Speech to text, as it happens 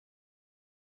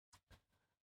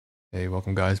Hey,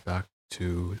 welcome guys back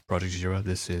to Project ZRA.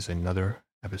 This is another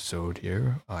episode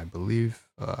here. I believe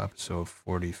episode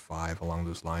 45 along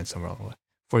those lines, somewhere along the line.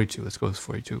 42, let's go with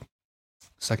 42.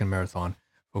 Second marathon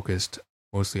focused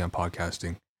mostly on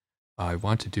podcasting. I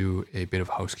want to do a bit of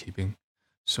housekeeping.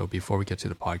 So before we get to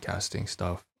the podcasting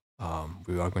stuff,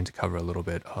 we are going to cover a little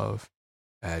bit of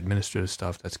administrative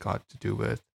stuff that's got to do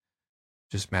with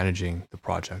just managing the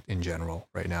project in general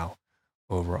right now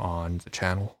over on the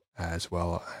channel as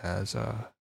well as the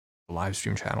live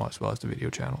stream channel as well as the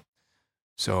video channel.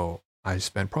 So I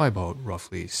spent probably about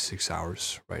roughly 6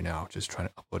 hours right now just trying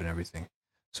to upload and everything.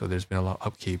 So there's been a lot of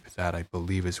upkeep that I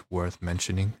believe is worth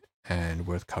mentioning and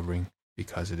worth covering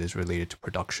because it is related to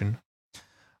production.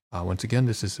 Once again,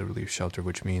 this is a relief shelter,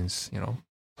 which means,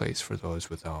 place for those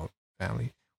without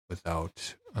family,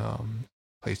 without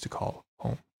place to call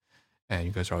home. And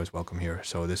you guys are always welcome here.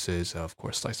 So this is, of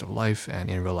course, slice of life and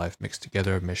in real life mixed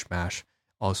together, mishmash.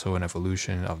 Also an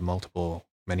evolution of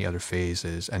many other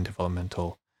phases and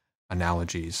developmental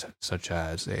analogies, such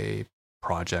as a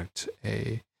project,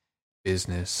 a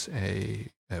business, a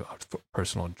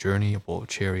personal journey, a bowl of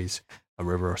cherries, a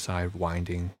riverside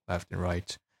winding left and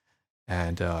right,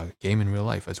 and game in real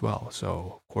life as well.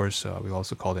 So, of course, we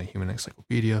also call it a human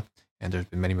encyclopedia, and there's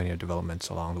been many developments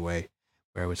along the way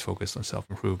where it was focused on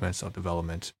self-improvement,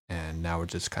 self-development, and now we're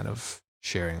just kind of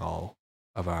sharing all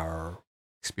of our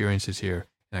experiences here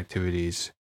and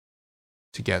activities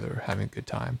together, having a good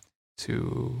time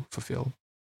to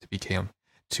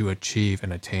achieve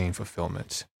and attain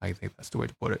fulfillment. I think that's the way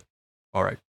to put it. All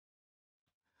right.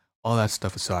 All that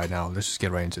stuff aside now, let's just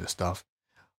get right into the stuff.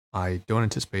 I don't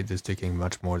anticipate this taking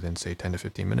much more than, say, 10 to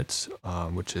 15 minutes,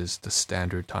 which is the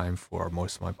standard time for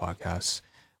most of my podcasts,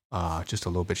 just a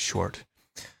little bit short.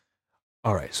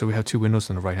 All right, so we have two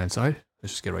windows on the right-hand side.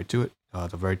 Let's just get right to it.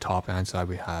 The very top-hand side,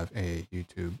 we have a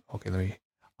YouTube. Okay,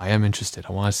 I am interested.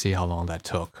 I want to see how long that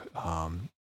took.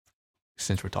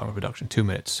 Since we're talking about production, 2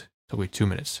 minutes. It took me 2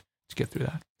 minutes to get through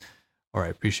that. All right,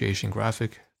 appreciation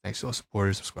graphic. Thanks to all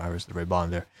supporters, subscribers, the very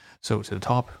bottom there. So to the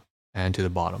top and to the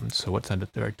bottom. So what's at the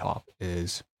very top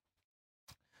is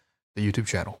the YouTube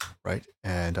channel, right?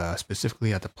 And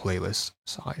specifically at the playlist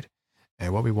side.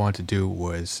 And what we wanted to do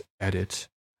was edit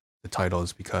the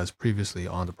titles because previously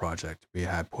on the project we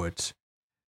had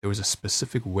there was a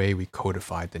specific way we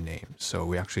codified the names. So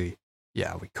we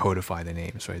codify the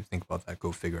names, right? Think about that,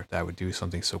 go figure. That would do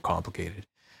something so complicated.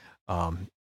 And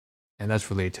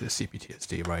that's related to the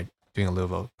CPTSD, right? Doing a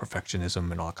little of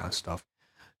perfectionism and all that kind of stuff.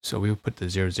 So we would put the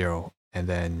 00 and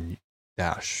then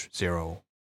dash 0,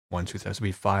 1, 2, 3. That would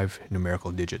be 5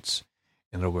 numerical digits.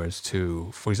 In other words,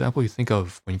 for example, you think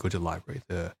of when you go to the library,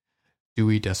 the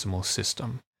Dewey Decimal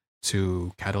System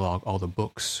to catalog all the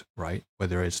books, right?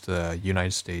 Whether it's the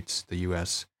United States, the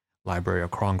US Library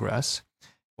of Congress,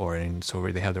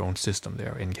 so they have their own system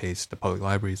there. In case the public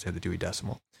libraries, they have the Dewey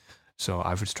Decimal. So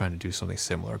I was trying to do something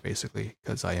similar, basically,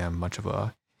 because I am much of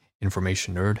a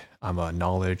information nerd. I'm a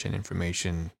knowledge and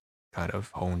information kind of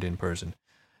honed in person.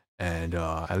 And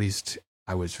at least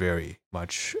I was very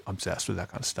much obsessed with that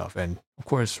kind of stuff. And of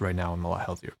course, right now I'm a lot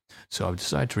healthier. So I've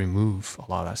decided to remove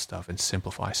a lot of that stuff and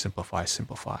simplify.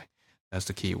 That's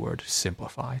the key word,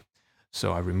 simplify.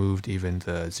 So I removed even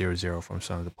the 00 from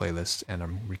some of the playlists, and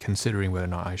I'm reconsidering whether or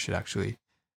not I should actually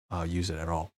use it at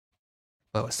all.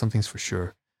 But something's for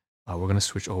sure. We're going to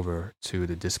switch over to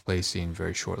the display scene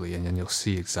very shortly, and then you'll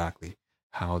see exactly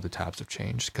how the tabs have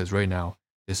changed. Because right now,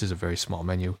 this is a very small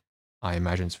menu. I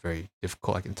imagine it's very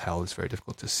difficult. I can tell it's very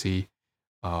difficult to see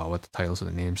what the titles of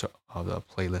the names of the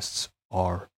playlists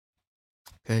are.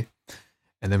 Okay.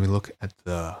 And then we look at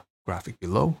the graphic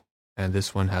below, and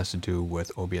this one has to do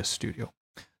with OBS Studio.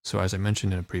 So as I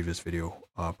mentioned in a previous video,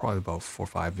 probably about 4 or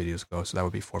 5 videos ago, so that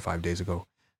would be 4 or 5 days ago,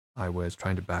 I was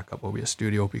trying to back up OBS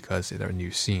Studio because there are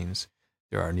new scenes.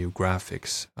 There are new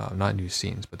graphics, not new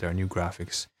scenes, but there are new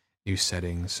graphics, new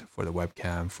settings for the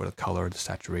webcam, for the color, the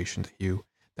saturation, the hue,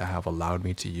 that have allowed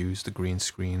me to use the green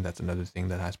screen. That's another thing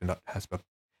that has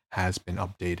been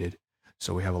updated.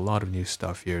 So we have a lot of new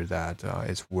stuff here that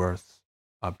is worth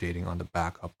updating on the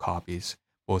backup copies,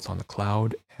 both on the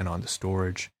cloud and on the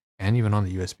storage, and even on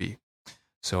the USB.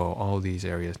 So all of these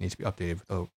areas need to be updated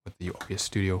with the OBS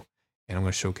Studio. And I'm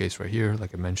going to showcase right here,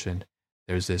 like I mentioned,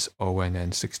 there's this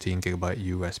ONN 16 gigabyte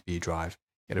USB drive.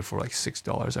 Get it for like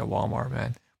 $6 at Walmart,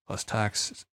 man, plus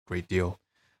tax. Great deal.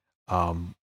 I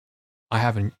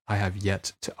have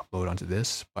yet to upload onto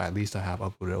this, but at least I have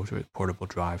uploaded onto a portable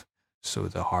drive. So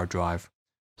the hard drive,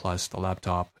 plus the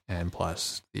laptop, and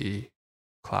plus the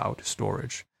cloud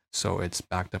storage. So it's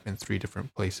backed up in 3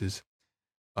 different places.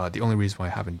 The only reason why I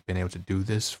haven't been able to do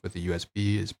this with the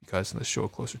USB is because, let's show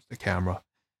it closer to the camera,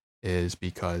 is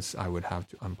because I would have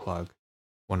to unplug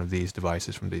one of these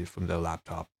devices from the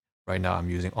laptop. Right now I'm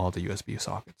using all the USB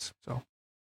sockets. So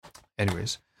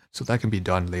anyways, so that can be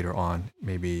done later on,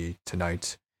 maybe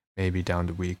tonight, maybe down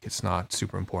the week. It's not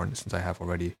super important since I have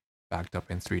already backed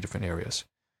up in 3 different areas.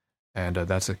 And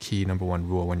that's a key number 1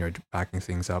 rule when you're backing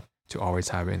things up, to always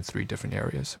have it in 3 different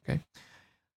areas, okay?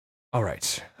 All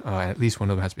right, at least one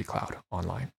of them has to be cloud,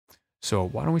 online. So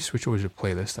why don't we switch over to the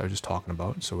playlist I was just talking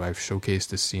about. So I've showcased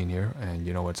this scene here, and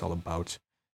you know what it's all about.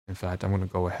 In fact, I'm going to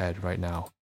go ahead right now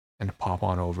and pop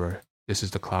on over. This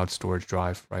is the cloud storage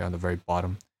drive right on the very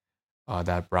bottom,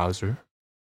 that browser.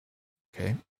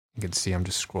 Okay, you can see I'm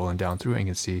just scrolling down through, and you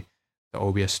can see the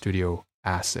OBS Studio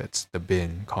assets, the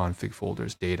bin, config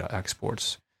folders, data,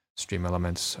 exports, stream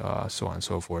elements, so on and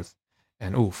so forth.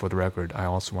 And oh, for the record, I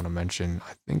also want to mention,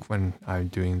 I think when I'm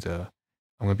doing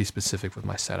I'm going to be specific with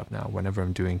my setup now. Whenever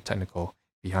I'm doing technical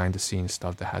behind the scenes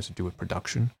stuff that has to do with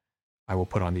production, I will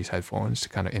put on these headphones to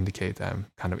kind of indicate that I'm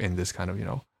kind of in this kind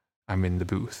of, I'm in the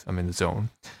booth, I'm in the zone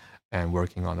and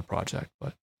working on the project.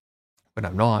 But when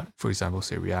I'm not, for example,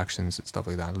 say reactions and stuff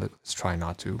like that, let's try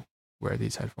not to wear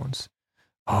these headphones.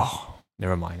 Oh,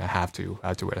 never mind. I have to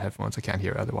wear the headphones. I can't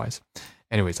hear otherwise.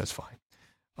 Anyways, that's fine.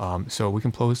 So we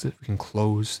can close it. We can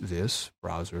close this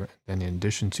browser. Then in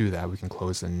addition to that, we can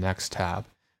close the next tab,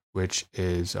 which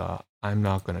is I'm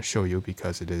not going to show you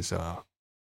because it is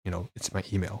it's my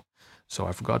email. So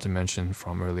I forgot to mention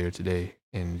from earlier today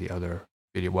in the other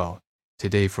video. Well,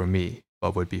 today for me,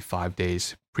 but would be 5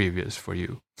 days previous for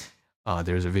you.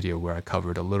 There's a video where I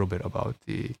covered a little bit about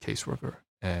the caseworker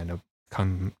and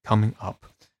coming up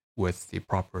with the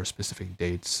proper specific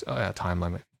dates,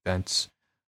 timeline of events,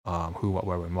 who, what,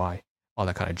 where, when, why, all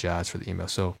that kind of jazz for the email.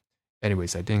 So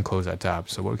anyways, I didn't close that tab.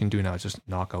 So what we can do now is just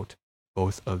knock out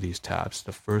both of these tabs.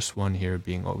 The first one here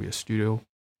being OBS Studio,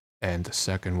 and the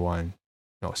second one,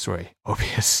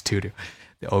 OBS Studio,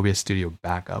 the OBS Studio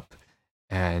backup.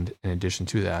 And in addition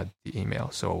to that, the email.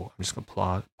 So I'm just going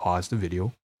to pause the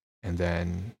video, and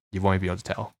then you won't be able to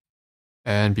tell.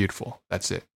 And beautiful. That's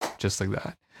it. Just like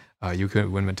that. You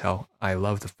wouldn't tell. I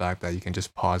love the fact that you can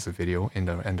just pause the video in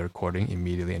the end recording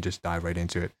immediately and just dive right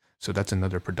into it. So that's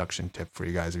another production tip for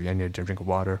you guys. If you need to drink of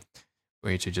water,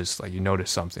 or you should just you notice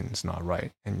something's not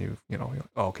right, and you're like,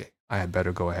 oh, okay, I had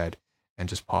better go ahead and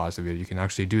just pause the video. You can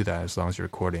actually do that as long as you're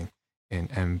recording in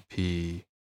MKV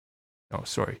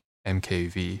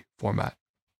format.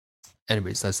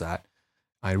 Anyways, that's that.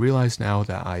 I realize now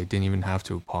that I didn't even have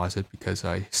to pause it because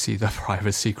I see the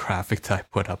privacy graphic that I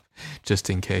put up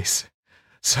just in case.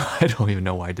 So I don't even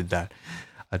know why I did that.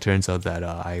 It turns out that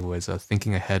I was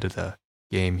thinking ahead of the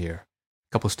game here,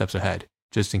 a couple steps ahead,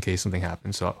 just in case something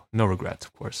happens. So no regrets,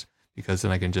 of course, because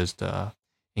then I can just,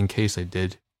 in case I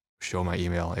did show my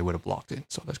email, it would have blocked it.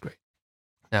 So that's great.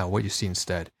 Now, what you see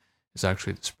instead is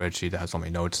actually the spreadsheet that has all my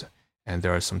notes. And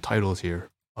there are some titles here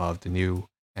of the new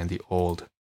and the old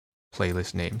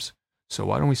playlist names. So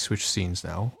why don't we switch scenes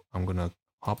now? I'm going to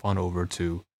hop on over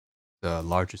to the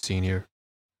larger scene here.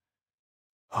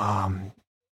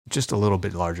 Just a little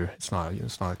bit larger. It's not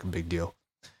like a big deal,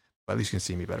 but at least you can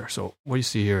see me better. So what you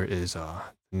see here is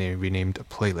renamed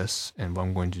playlists, and what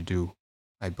I'm going to do,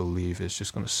 I believe, is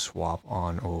just going to swap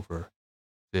on over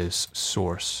this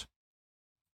source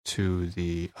to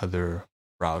the other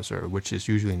browser, which is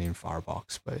usually named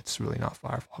Firefox, but it's really not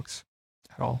Firefox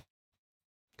at all.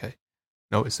 Okay,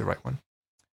 no, it's the right one.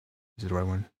 Is it the right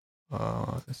one?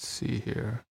 Let's see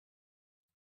here.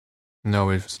 No,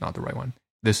 it's not the right one.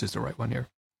 This is the right one here.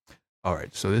 All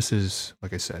right, so this is,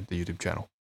 like I said, the YouTube channel.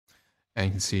 And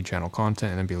you can see channel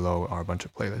content, and then below are a bunch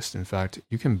of playlists. In fact,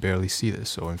 you can barely see this.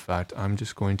 So in fact, I'm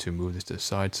just going to move this to the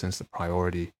side since the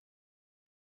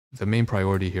main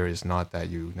priority here is not that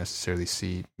you necessarily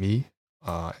see me.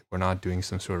 We're not doing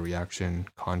some sort of reaction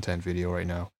content video right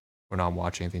now. We're not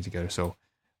watching anything together. So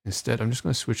instead, I'm just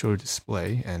going to switch over to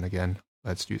display. And again,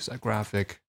 let's use that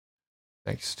graphic.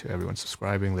 Thanks to everyone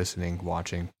subscribing, listening,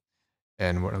 watching.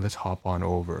 And let's hop on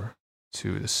over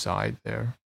to the side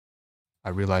there. I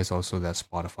realize also that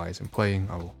Spotify isn't playing.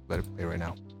 I will let it play right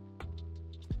now.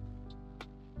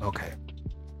 Okay,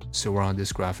 so we're on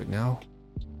this graphic now,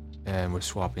 and we're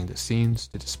swapping the scenes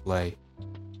to display.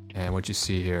 And what you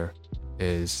see here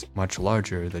is much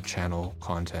larger, the channel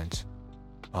content.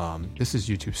 This is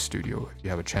YouTube Studio. If you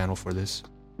have a channel for this,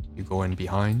 you go in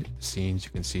behind the scenes,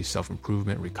 you can see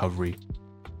self-improvement, recovery,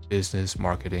 business,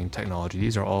 marketing, technology.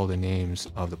 These are all the names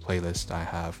of the playlist I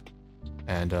have.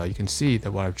 And you can see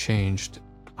that what I've changed,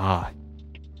 I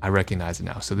recognize it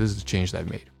now. So this is the change that I've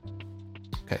made.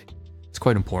 Okay, it's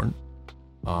quite important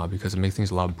because it makes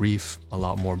things a lot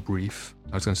more brief.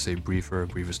 I was going to say briefer.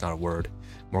 Brief is not a word.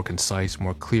 More concise,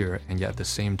 more clear, and yet at the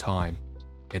same time,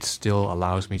 it still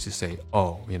allows me to say,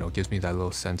 oh, gives me that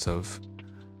little sense of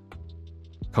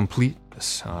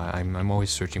completeness. I'm always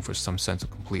searching for some sense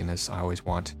of completeness. I always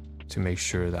want to make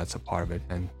sure that's a part of it,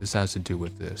 and this has to do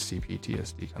with the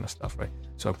CPTSD kind of stuff, right?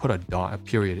 So I put a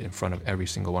period in front of every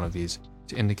single one of these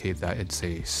to indicate that it's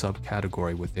a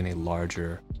subcategory within a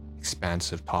larger,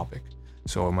 expansive topic.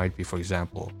 So it might be, for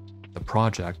example, the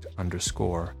project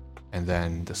underscore, and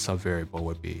then the subvariable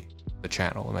would be the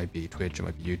channel. It might be Twitch, it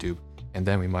might be YouTube, and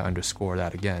then we might underscore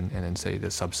that again, and then say the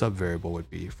subvariable would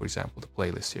be, for example, the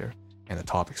playlist here, and the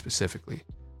topic specifically.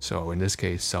 So in this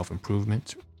case,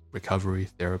 self-improvement, recovery,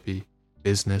 therapy,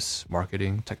 business,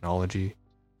 marketing, technology,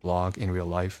 blog, in real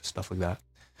life, stuff like that.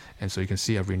 And so you can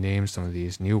see I've renamed some of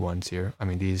these new ones here. I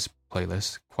mean, these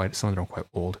playlists, some of them are quite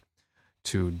old,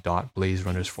 to Blaze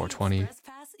Runners 420,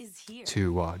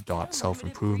 to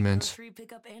self-improvement,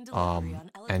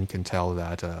 and you can tell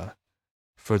that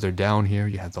further down here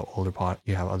you have other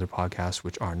podcasts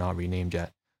which are not renamed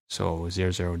yet. So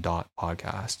 00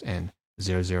 podcast and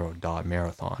 00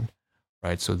 marathon,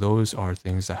 right? So those are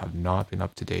things that have not been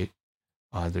up to date.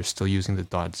 They're still using the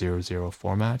 00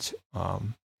 format,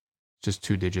 just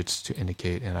 2 digits to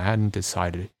indicate, and I hadn't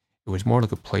decided. It was more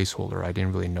like a placeholder. I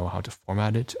didn't really know how to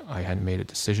format it. I hadn't made a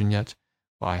decision yet,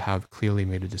 but I have clearly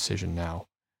made a decision now.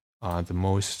 The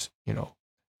most,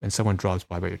 when someone drops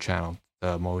by your channel,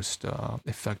 the most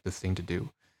effective thing to do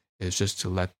is just to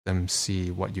let them see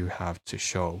what you have to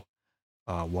show.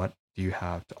 What do you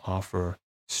have to offer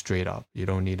straight up? You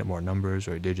don't need more numbers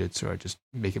or digits, or just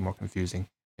make it more confusing,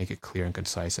 make it clear and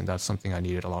concise. And that's something I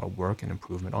needed a lot of work and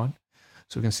improvement on.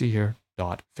 So we can see here,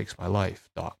 fix my life,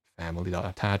 family,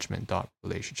 attachment,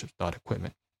 relationships,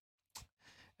 equipment.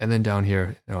 And then down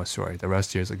here, the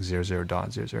rest here is like 00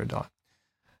 00.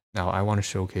 Now I want to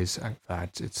showcase in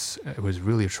fact it was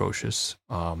really atrocious.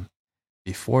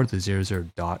 Before the 00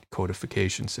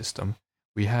 codification system,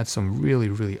 we had some really,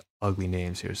 really ugly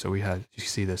names here. So we had, you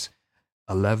see this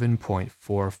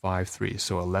 11.453,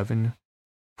 so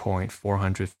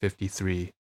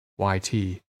 11.453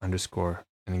 YT underscore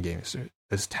and then game. So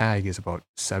this tag is about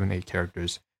 7-8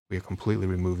 characters. We have completely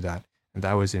removed that, and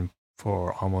that was in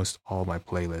for almost all my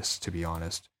playlists, to be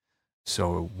honest.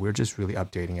 So we're just really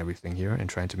updating everything here and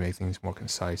trying to make things more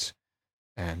concise.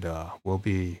 And we'll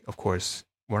be, of course,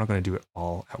 we're not going to do it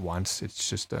all at once. It's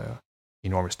just a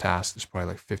enormous task. There's probably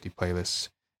like 50 playlists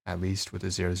at least with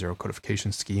the 00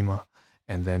 codification schema,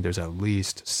 and then there's at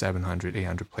least 700,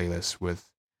 800 playlists with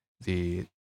the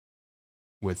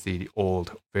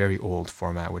old, very old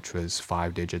format, which was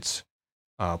 5 digits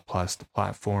plus the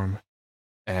platform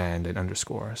and an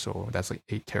underscore. So that's like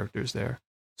 8 characters there.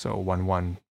 So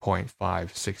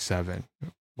 11.567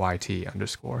 YT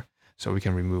underscore. So we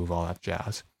can remove all that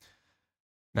jazz.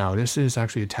 Now this is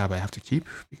actually a tab I have to keep,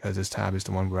 because this tab is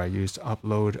the one where I use to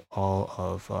upload all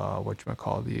of all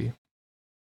the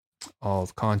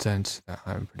content that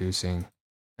I'm producing.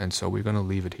 And so we're going to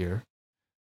leave it here.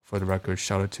 For the record,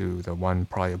 shout out to the one,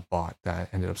 probably a bot, that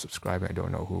ended up subscribing. I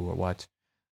don't know who or what.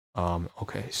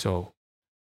 Okay, so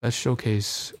let's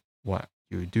showcase what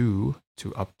you do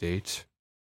to update,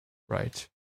 right,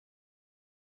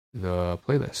 the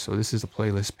playlist. So this is the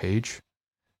playlist page.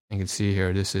 You can see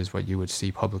here, this is what you would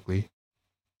see publicly.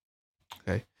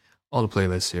 Okay, all the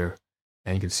playlists here.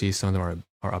 And you can see some of them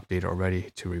are updated already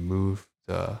to remove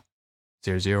the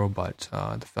 00, but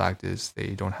the fact is they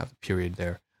don't have the period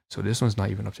there. So this one's not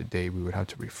even up to date. We would have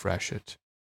to refresh it.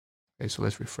 Okay, so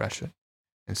let's refresh it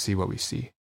and see what we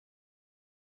see.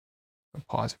 I'll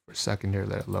pause it for a second here,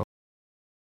 let it load.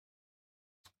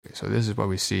 Okay, so this is what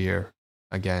we see here.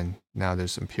 Again, now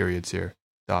there's some periods here.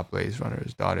 Blaze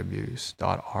Runners, abuse,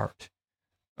 art.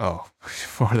 Oh,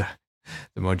 for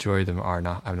the majority of them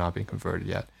have not been converted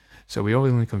yet. So we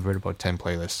only converted about 10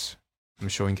 playlists. I'm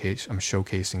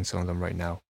showcasing some of them right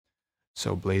now.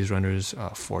 So Blaze Runners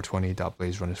 420,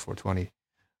 Blaze Runners 420.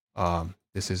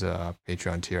 This is a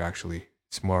Patreon tier actually.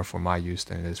 It's more for my use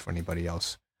than it is for anybody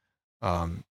else.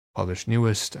 Published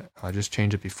newest. I just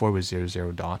changed it before with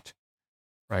 00 .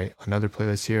 Right. Another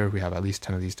playlist here. We have at least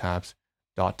 10 of these tabs.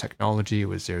 Technology. It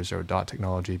was 00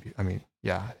 technology. I mean,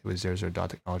 yeah, it was 00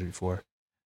 technology before.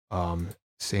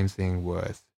 Same thing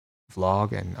with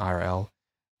vlog and IRL.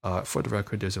 For the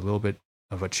record, there's a little bit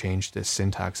of a change to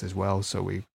syntax as well. So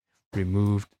we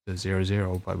removed the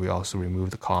 00, but we also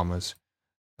removed the commas.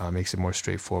 Makes it more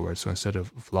straightforward. So instead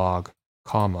of vlog,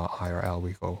 comma, IRL,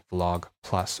 we go vlog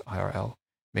plus IRL.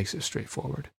 Makes it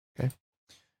straightforward. Okay.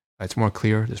 It's more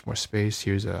clear. There's more space.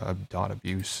 Here's a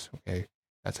abuse. Okay.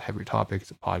 That's a heavy topic. It's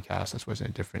a podcast. That's what's in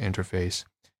a different interface.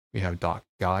 We have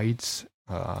guides.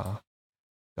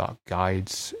 dot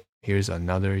guides. Here's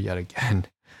another yet again.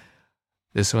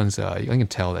 This one's you can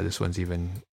tell that this one's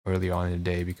even earlier on in the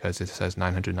day because it says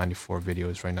 994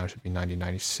 videos. Right now it should be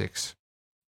 996.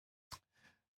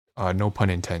 No pun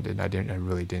intended. I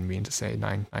really didn't mean to say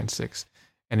 996.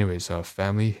 Anyways,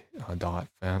 family dot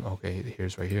fam. Okay,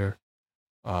 here's right here.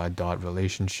 Dot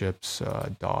relationships.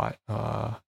 Dot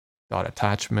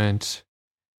attachment.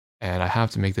 And I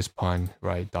have to make this pun,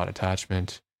 right? Dot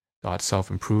attachment. Dot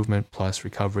self-improvement plus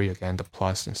recovery. Again, the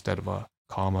plus instead of a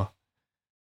comma.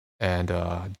 And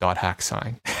dot hack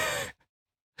sign.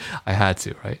 I had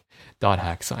to, right? Dot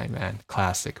hack sign, man.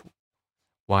 Classic.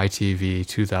 YTV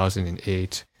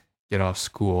 2008. Get off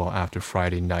school after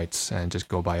Friday nights and just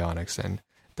go bionics and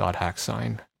dot hack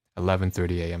sign.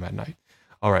 11:30 a.m. at night.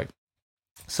 All right.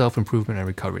 Self-improvement and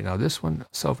recovery. Now this one,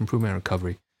 self-improvement and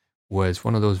recovery, was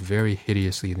one of those very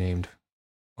hideously named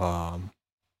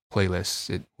playlists.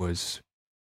 It was,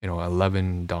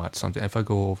 11 dot something. If I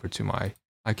go over to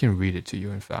I can read it to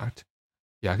you, in fact.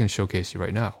 Yeah, I can showcase you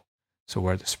right now. So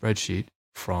we're at the spreadsheet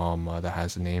from that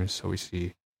has the names. So we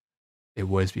see it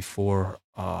was before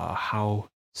how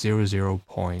 00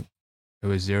 point. It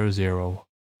was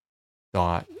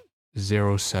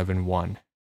 00.071.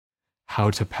 How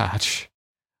to patch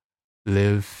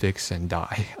live, fix, and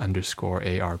die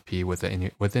 _ ARP with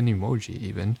an emoji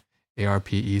even. ARP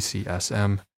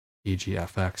ECSM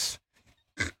EGFX.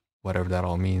 Whatever that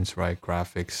all means, right?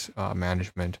 Graphics,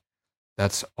 management.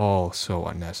 That's all so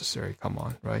unnecessary. Come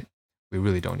on, right? We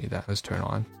really don't need that. Let's turn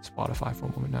on Spotify for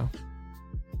a moment now.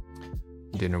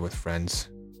 Dinner with friends.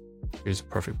 Here's a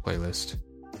perfect playlist.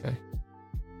 Okay.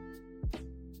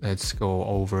 Let's go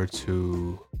over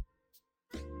to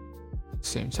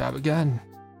same tab again.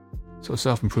 So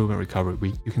self-improvement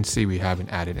recovery. You can see we haven't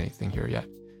added anything here yet,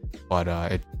 but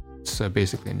it's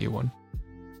basically a new one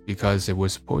because it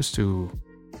was supposed to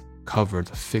cover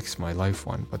the Fix My Life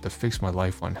one, but the Fix My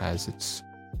Life one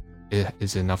it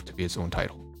is enough to be its own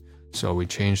title. So we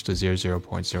changed to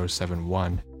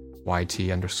 00.071 YT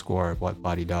 _ what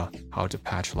blah da how to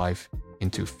patch life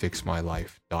into Fix My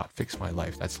Life .fix my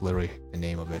life. That's literally the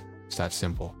name of it. It's that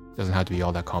simple. It doesn't have to be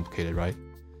all that complicated, right?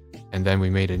 And then we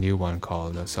made a new one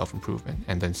called self-improvement,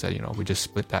 and then said, we just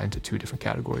split that into 2 different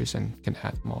categories and can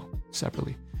add them all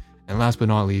separately. And last but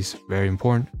not least, very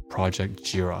important, Project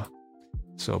ZRA.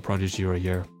 So Project ZRA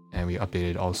here, and we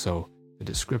updated also the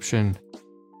description.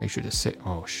 Make sure to say,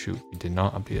 oh shoot, we did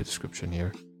not update the description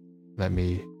here. Let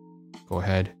me go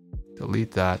ahead,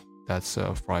 delete that. That's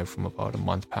probably from about a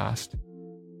month past.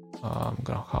 I'm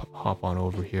gonna hop on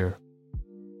over here.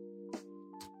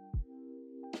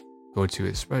 Go to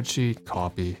a spreadsheet,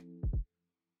 copy,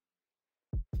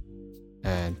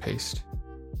 and paste.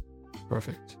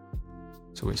 Perfect.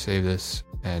 So we save this,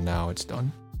 and now it's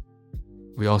done.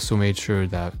 We also made sure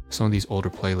that some of these older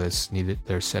playlists needed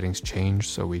their settings changed,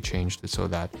 so we changed it so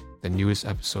that the newest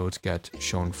episodes get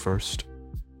shown first.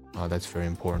 That's very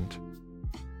important.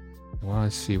 I want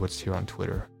to see what's here on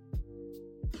Twitter.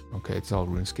 Okay, it's all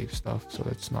RuneScape stuff, so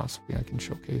that's not something I can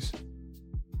showcase.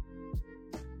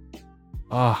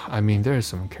 There is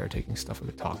some caretaking stuff we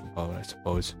could talk about, I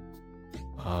suppose,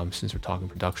 since we're talking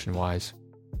production-wise.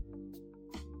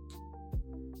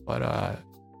 But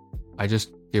I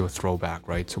just gave a throwback,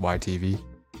 right, to YTV.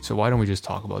 So why don't we just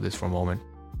talk about this for a moment?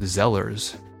 The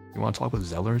Zellers. You want to talk about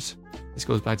Zellers? This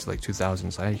goes back to like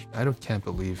 2000s. I can't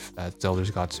believe that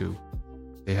Zellers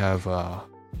they have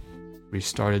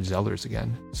restarted Zellers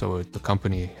again. So the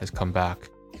company has come back.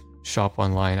 Shop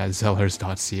online at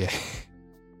zellers.ca.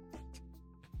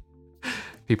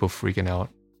 People freaking out.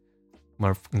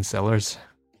 Motherfucking Zellers.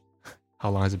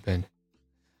 How long has it been?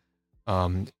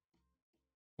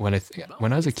 When I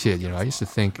was a kid, I used to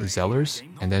think Zellers,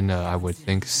 and then I would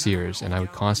think Sears, and I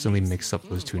would constantly mix up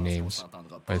those 2 names.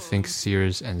 I think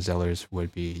Sears and Zellers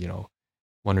would be,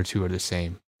 1 or 2 are the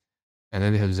same. And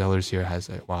then they have Zellers here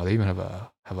they even have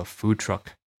a food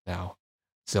truck now.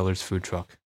 Zellers food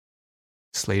truck.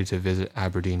 Slated to visit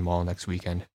Aberdeen Mall next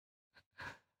weekend.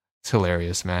 It's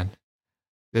hilarious, man.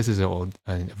 This is a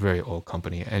very old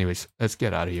company. Anyways, let's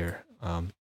get out of here.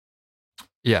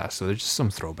 Yeah, so there's just some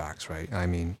throwbacks, right?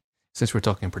 Since we're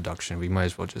talking production, we might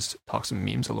as well just talk some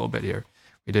memes a little bit here.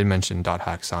 We did mention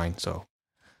 .hack sign, so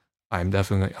I'm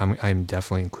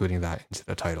definitely including that into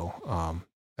the title.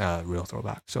 Real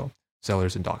throwback. So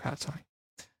Zellers and .hack sign.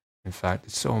 In fact,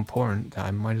 it's so important that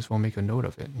I might as well make a note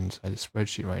of it inside the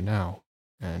spreadsheet right now.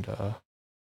 And I'm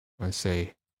gonna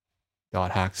say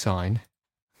 .hack sign.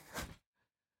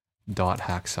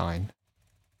 .hack sign.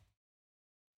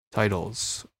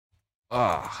 Titles.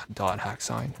 .hack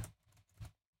sign.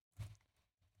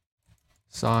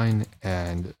 Sign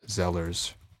and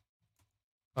Zellers.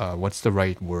 What's the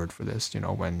right word for this? You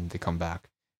know, when they come back,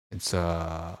 it's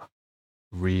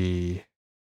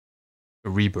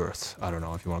rebirth. I don't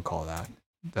know if you want to call it that.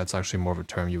 That's actually more of a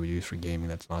term you would use for gaming.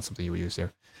 That's not something you would use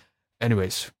there.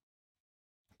 Anyways,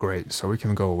 great. So we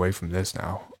can go away from this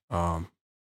now.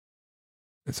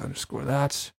 Let's underscore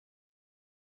that.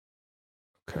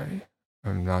 Okay,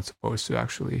 I'm not supposed to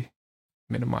actually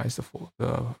minimize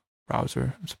the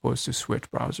browser. I'm supposed to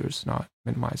switch browsers, not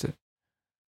minimize it.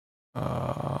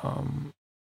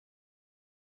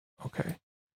 Okay,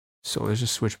 so let's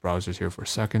just switch browsers here for a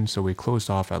second. So we closed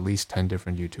off at least 10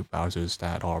 different YouTube browsers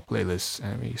that are playlists,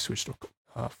 and we switched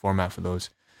the format for those.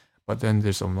 But then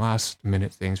there's some last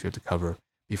minute things we have to cover.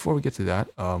 Before we get to that,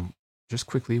 just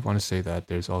quickly want to say that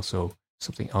there's also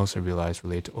something else I realized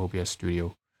related to OBS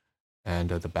Studio and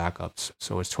the backups.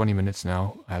 So it's 20 minutes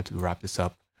now. I have to wrap this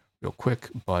up real quick,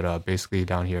 but basically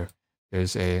down here,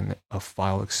 there's a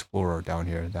file explorer down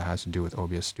here that has to do with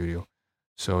OBS Studio.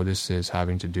 So this is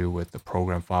having to do with the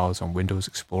program files on Windows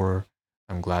Explorer.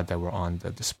 I'm glad that we're on the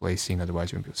display scene,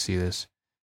 otherwise you wouldn't be able to see this.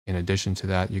 In addition to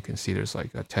that, you can see there's like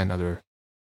 10 other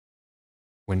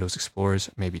Windows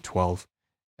Explorers, maybe 12.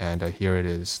 And here it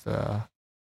is, the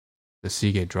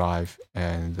Seagate drive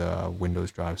and the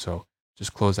Windows drive. So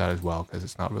just close that as well, because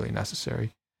it's not really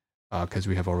necessary, because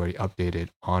we have already updated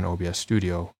on OBS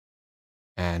Studio,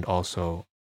 and also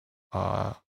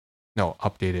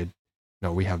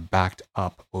we have backed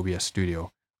up OBS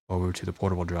Studio over to the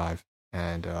portable drive,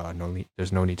 and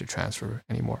there's no need to transfer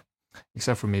anymore,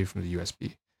 except for maybe from the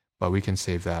USB. But we can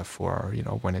save that for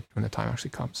when the time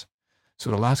actually comes. So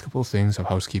the last couple of things of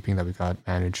housekeeping that we got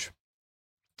managed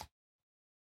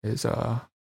is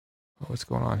what's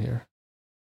going on here?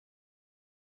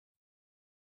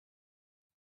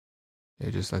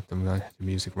 Okay, just let the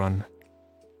music run.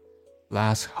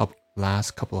 Last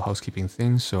couple of housekeeping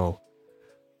things. So of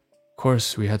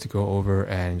course we had to go over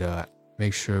and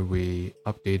make sure we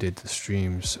updated the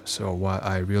streams. So what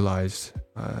I realized,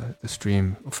 the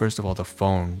stream, first of all, the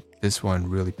phone, this one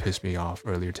really pissed me off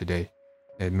earlier today.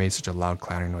 It made such a loud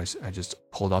clattering noise. I just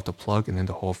pulled out the plug and then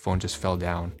the whole phone just fell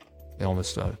down. It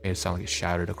almost made it sound like it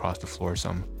shattered across the floor or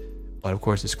something. But of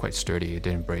course it's quite sturdy, it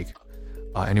didn't break.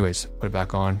 Anyways, put it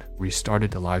back on,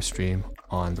 restarted the live stream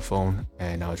on the phone,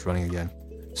 and now it's running again.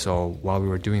 So while we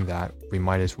were doing that, we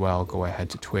might as well go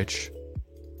ahead to Twitch,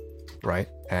 right?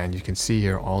 And you can see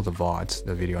here all the VODs,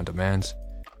 the video on demands,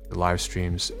 the live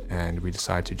streams, and we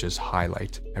decided to just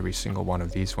highlight every single one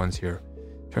of these ones here.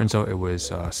 Turns out it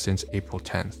was since April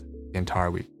 10th, the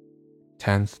entire week.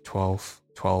 10th, 12th,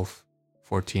 12th,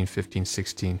 14, 15,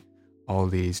 16, all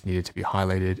of these needed to be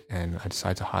highlighted, and I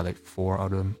decided to highlight 4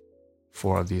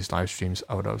 of these live streams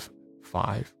out of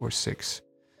 5 or 6.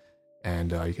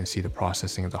 And you can see the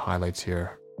processing of the highlights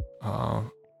here,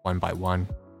 one by one.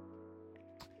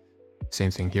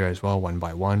 Same thing here as well, one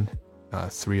by one.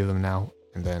 3 of them now,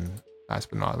 and then last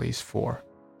but not least 4.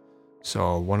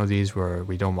 So one of these where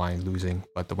we don't mind losing,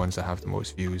 but the ones that have the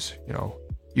most views,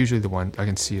 usually the one, I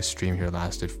can see a stream here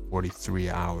lasted 43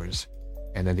 hours,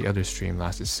 and then the other stream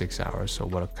lasted 6 hours. So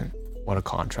what a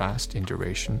contrast in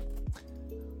duration.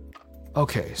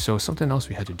 Okay, so something else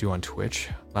we had to do on Twitch,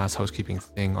 last housekeeping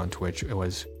thing on Twitch, it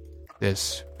was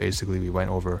this. Basically, we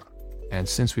went over, and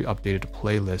since we updated the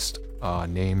playlist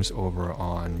names over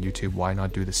on YouTube, why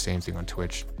not do the same thing on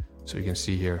Twitch? So you can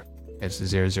see here, it's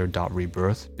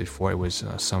 00.rebirth. Before it was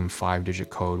some 5-digit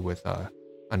code with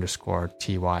underscore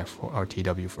TY or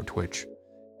TW for Twitch.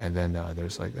 And then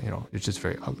there's it's just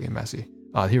very ugly and messy.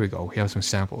 Here we go. We have some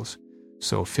samples.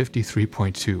 So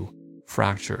 53.2,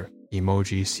 fracture,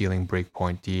 emoji, ceiling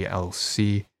breakpoint,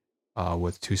 DLC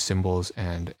with 2 symbols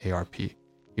and ARP.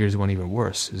 Here's one even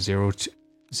worse.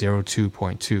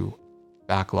 02.2,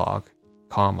 backlog,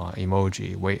 comma,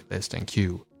 emoji, waitlist, and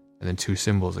queue. And then 2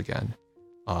 symbols again.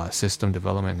 System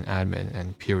development and admin,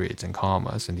 and periods and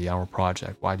commas in the hour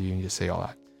project. Why do you need to say all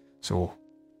that? So,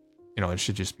 it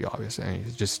should just be obvious. And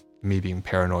it's just me being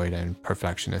paranoid and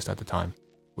perfectionist at the time,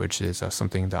 which is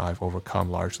something that I've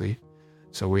overcome largely.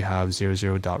 So we have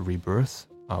 00.rebirth.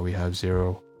 We have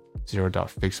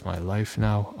 0.fixmylife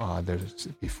now.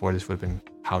 Before this would have been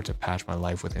how to patch my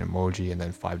life with an emoji and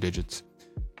then 5 digits.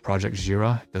 Project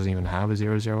ZRA doesn't even have a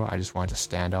 00. I just wanted to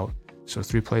stand out. So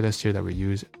 3 playlists here that we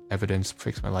use: Evidence,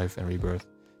 Fix My Life, and Rebirth.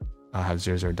 I have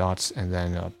 00 dots, and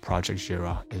then Project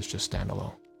ZRA is just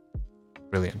standalone.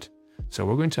 Brilliant. So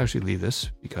we're going to actually leave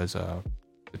this because the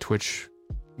Twitch,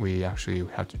 we actually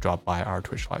have to drop by our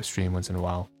Twitch live stream once in a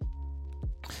while.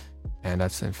 And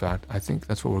that's, in fact, I think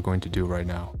that's what we're going to do right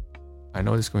now. I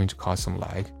know this is going to cause some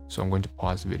lag, so I'm going to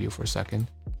pause the video for a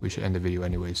second. We should end the video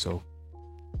anyway, so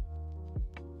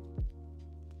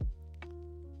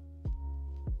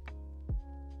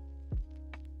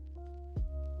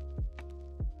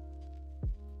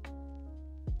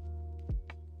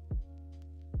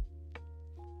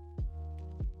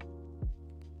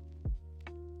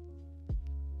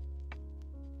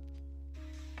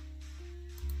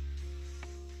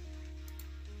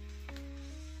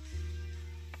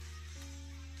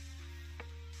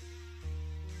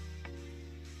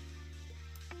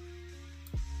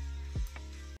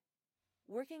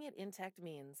Working at Intact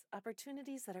means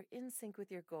opportunities that are in sync with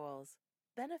your goals,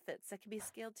 benefits that can be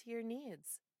scaled to your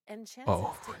needs, and chances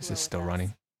Oh, to is grow this with still us.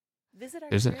 running? Visit our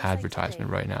There's an career site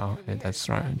advertisement today right now, at and that's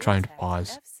trying to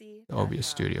pause the OBS careers.intactfc.com.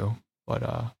 studio, but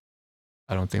I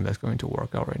don't think that's going to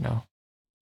work out right now.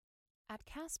 At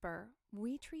Casper,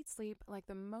 we treat sleep like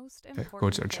the most Okay, important go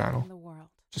to our thing channel. in the world.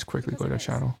 Just quickly Because go to it our is.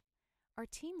 channel. Our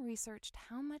team researched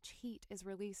how much heat is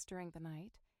released during the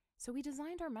night, so we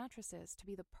designed our mattresses to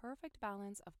be the perfect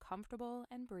balance of comfortable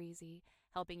and breezy,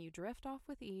 helping you drift off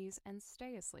with ease and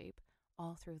stay asleep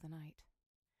all through the night.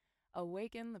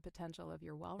 Awaken the potential of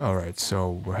your well-rested Alright,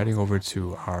 so we're heading over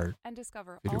to our and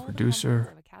discover video all the producer,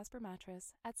 comforts of a Casper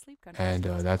mattress at Sleep Country. and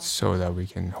that's so that we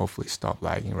can hopefully stop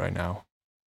lagging right now.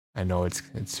 I know it's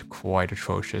quite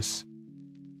atrocious,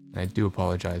 and I do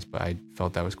apologize, but I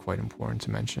felt that was quite important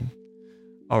to mention.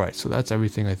 Alright, so that's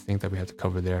everything I think that we have to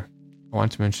cover there. I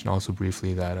want to mention also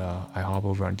briefly that I hop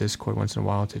over on Discord once in a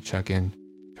while to check in.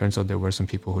 Turns out there were some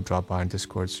people who dropped by on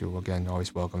Discord, so again,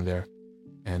 always welcome there.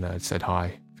 And it said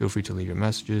hi. Feel free to leave your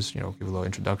messages, give a little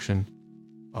introduction.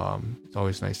 It's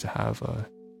always nice to have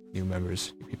new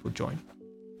members, new people join.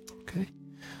 Okay,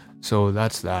 so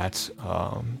that's that.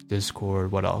 Discord,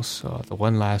 what else? The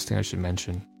one last thing I should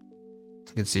mention,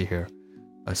 you can see here,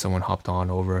 someone hopped on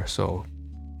over, so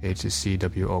hey to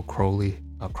CWO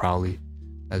Crowley,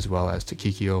 as well as to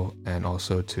Kikio, and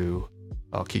also to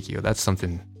Kikio. That's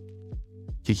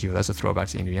a throwback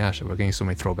to Inuyasha. We're getting so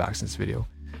many throwbacks in this video.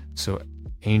 So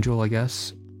Angel, I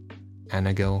guess,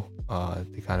 Anagil,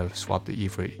 they kind of swapped the E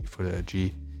for the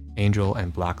G. Angel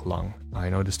and Black Lung. I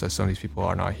noticed that some of these people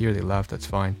are not here. They left, that's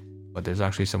fine. But there's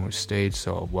actually someone who stayed,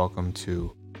 so welcome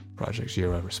to Project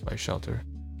ZRA Respite Shelter.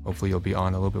 Hopefully you'll be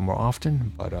on a little bit more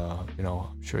often, but I'm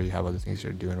sure you have other things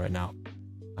you're doing right now.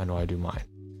 I know I do mine.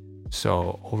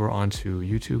 So over onto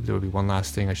YouTube, there will be one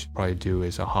last thing I should probably do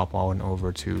is hop on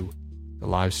over to the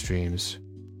live streams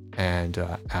and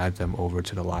add them over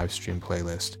to the live stream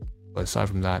playlist. But aside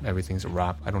from that, everything's a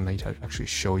wrap. I don't need to actually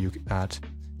show you that.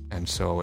 And so